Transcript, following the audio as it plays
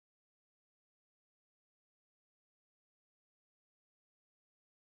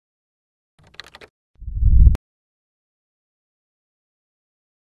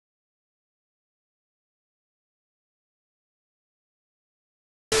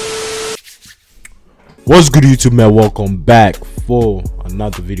What's good, YouTube, man? Welcome back for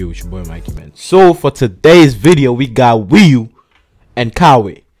another video with your boy Mikey, man. So for today's video we got WIU and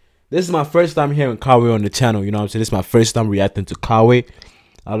Kawe. This is my first time hearing Kawe on the channel, you know what I'm saying? This is my first time reacting to Kawe.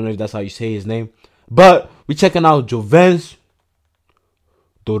 I don't know if that's how you say his name, but we checking out Jovens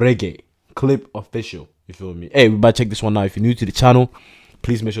the Reggae Clipe Official, you feel me? Hey, we about to check this one out. If you're new to the channel,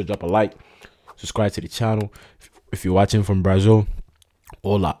 please make sure to drop a like, subscribe to the channel. If you're watching from Brazil,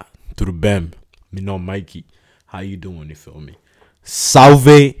 hola, tudo bem? Me know Mikey. How you doing, you feel me?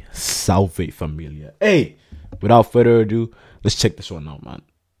 Salve, salve familia. Hey, without further ado, let's check this one out, man.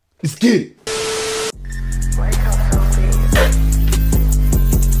 Let's get it.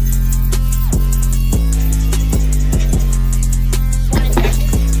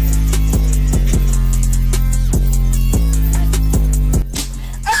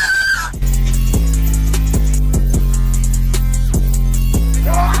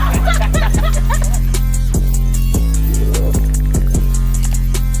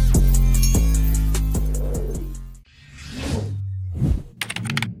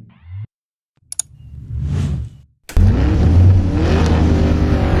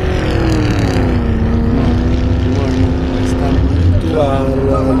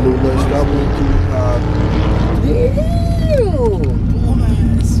 Caralho, mas tá muito rápido. Porra,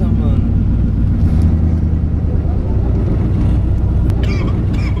 é essa, mano?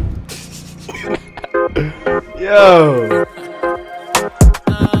 Yo!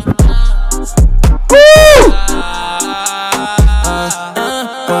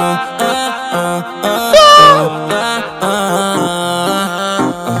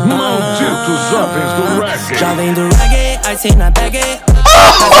 Malditos jovens do reggae. Jovem do reggae, assim na bag.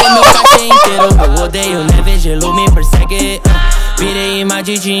 Gastei meu cachê inteiro, eu odeio neve, gelo me persegue. Virei imã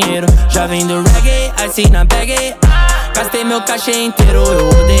de dinheiro, jovem do reggae, assim na bag. Gastei meu cachê inteiro, eu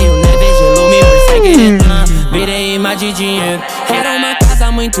odeio neve, gelo me persegue. Virei imã de dinheiro. Era uma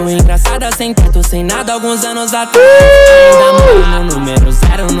casa muito engraçada, sem teto, sem nada, alguns anos atrás. Ainda moro no número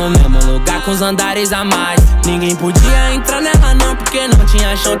 0, no mesmo lugar, com os andares a mais. Ninguém podia entrar nela não, porque não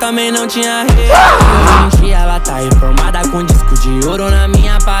tinha chão, também não tinha rede. Hoje em dia ela tá reformada, com disco de ouro na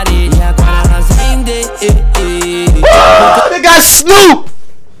minha parede. E agora elas vendem. They got Snoop!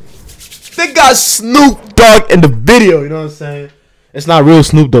 They got Snoop Dogg in the video, you know what I'm saying? It's not real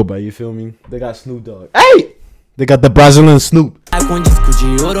Snoop Dogg, but you feel me? They got Snoop Dogg. Hey! They got the Brazilian Snoop. Com disco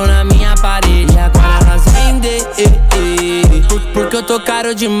de ouro na minha parede. E agora elas vendem. Porque eu tô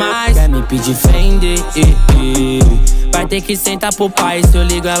caro demais. Quer me pedir fender. Vai ter que sentar pro pai. Se eu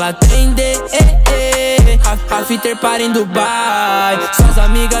ligo ela atende. A fitter para em Dubai. Suas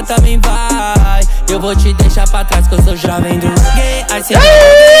amigas também vai. Eu vou te deixar pra trás que eu sou jovem do reggae. Assim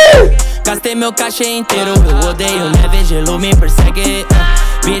gastei meu cachê inteiro. Eu odeio neve, gelo me persegue.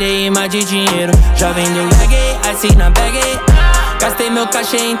 Virei imã de dinheiro, jovem do reggae, assim na bag. Gastei meu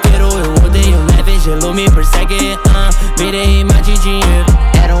cachê inteiro, eu odeio neve, gelo me persegue. Virei imã de dinheiro.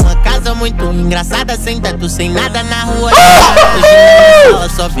 Era uma casa muito engraçada, sem teto, sem nada na rua. Hoje na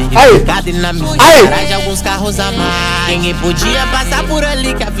só verificado e na minha garagem alguns carros a mais. Ninguém podia passar por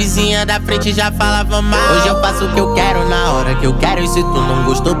ali que a vizinha da frente já falava mal. Hoje eu faço o que eu quero na hora que eu quero. E se tu não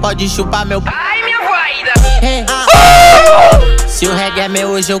gostou pode chupar meu pai. Ai, minha voida. Se o reggae é meu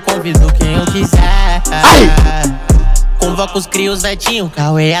hoje eu convido quem eu quiser. Convoco os crios, Vetinho,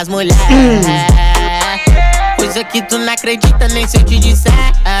 Kawe e as mulheres. Coisa que tu não acredita nem se eu te disser.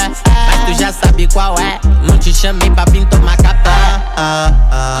 Mas tu já sabe qual é. Não te chamei pra vir tomar café.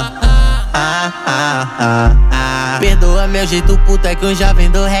 Perdoa meu jeito puta que um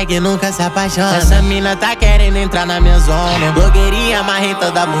jovem do reggae nunca se apaixona. Essa mina tá querendo entrar na minha zona. Blogueirinha marrenta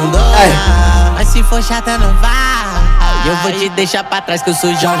da bundona. Mas se for chata não vai. Eu vou te deixar pra trás que eu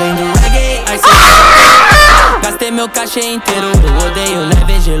sou jovem do reggae. Gastei meu cachê inteiro. Eu odeio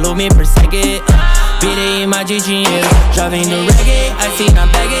neve, gelo me persegue. Virei imã de dinheiro, jovem do reggae, assim na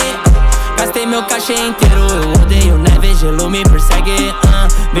bag. Gastei meu cachê inteiro. Eu odeio neve, gelo me persegue.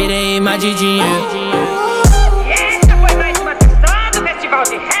 Virei imã de dinheiro. E essa foi mais uma sessão do festival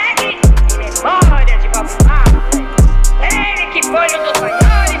de reggae em memória de Bob Marley. Ele que foi um dos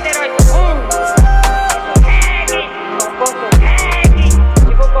maiores heróis do mundo. O reggae, compôs o reggae,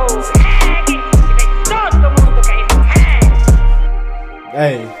 divulgou o reggae e fez todo mundo cair no reggae.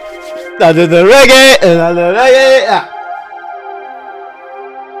 Hey. Another reggae, another reggae.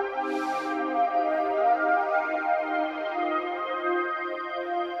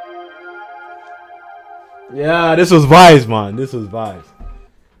 Yeah, this was vibes, man. This was vibes.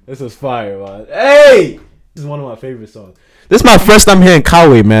 This was fire, man. Hey! This is one of my favorite songs. This is my first time hearing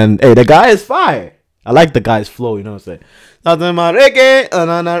Kawe, man. Hey, the guy is fire. I like the guy's flow, you know what I'm saying? Nothing about reggae,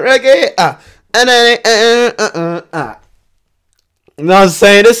 reggae, And then you know what I'm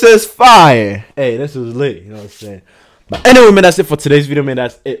saying? This is fire. Hey, this is lit. You know what I'm saying? But anyway, man, that's it for today's video, man.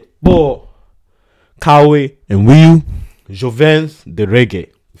 That's it for Kawe and WIU, Jovens, the Reggae.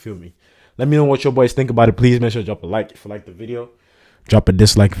 You feel me? Let me know what your boys think about it. Please make sure to drop a like if you like the video. Drop a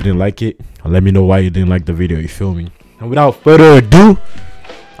dislike if you didn't like it. Or let me know why you didn't like the video. You feel me? And without further ado,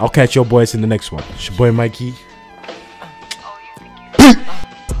 I'll catch your boys in the next one. It's your boy Mikey.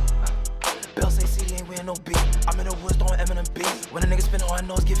 I'm in the woods throwing M&B. When a nigga spin all I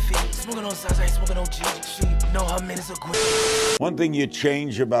know is get fit. Smoking on sides, I ain't smoking on G's. She know how minutes are good. One thing you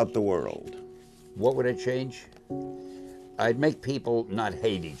change about the world. What would I change? I'd make people not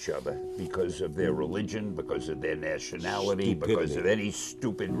hate each other because of their religion, because of their nationality, because of any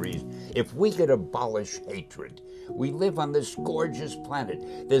stupid reason. If we could abolish hatred, we live on this gorgeous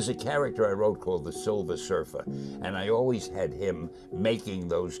planet. There's a character I wrote called the Silver Surfer, and I always had him making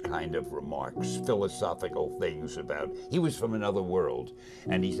those kind of remarks, philosophical things about, he was from another world,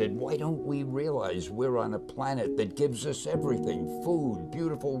 and he said, why don't we realize we're on a planet that gives us everything, food,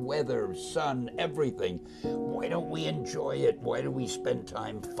 beautiful weather, sun, everything. Why don't we enjoy it? Why do we spend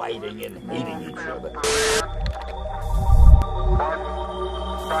time fighting and hating each other?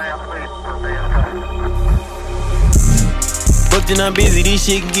 Booked and I'm busy, this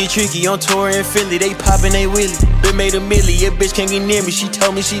shit can get tricky. On tour in Philly, they poppin' they willy. Been made a milli, a bitch can't get near me. She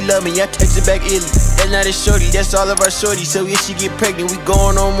told me she love me, I texted back illy. That's not a shorty, that's all of our shorties. So if she get pregnant, we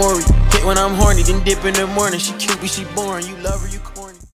going on Maury. Hit when I'm horny, then dip in the morning. She cute, but she boring. You love her, you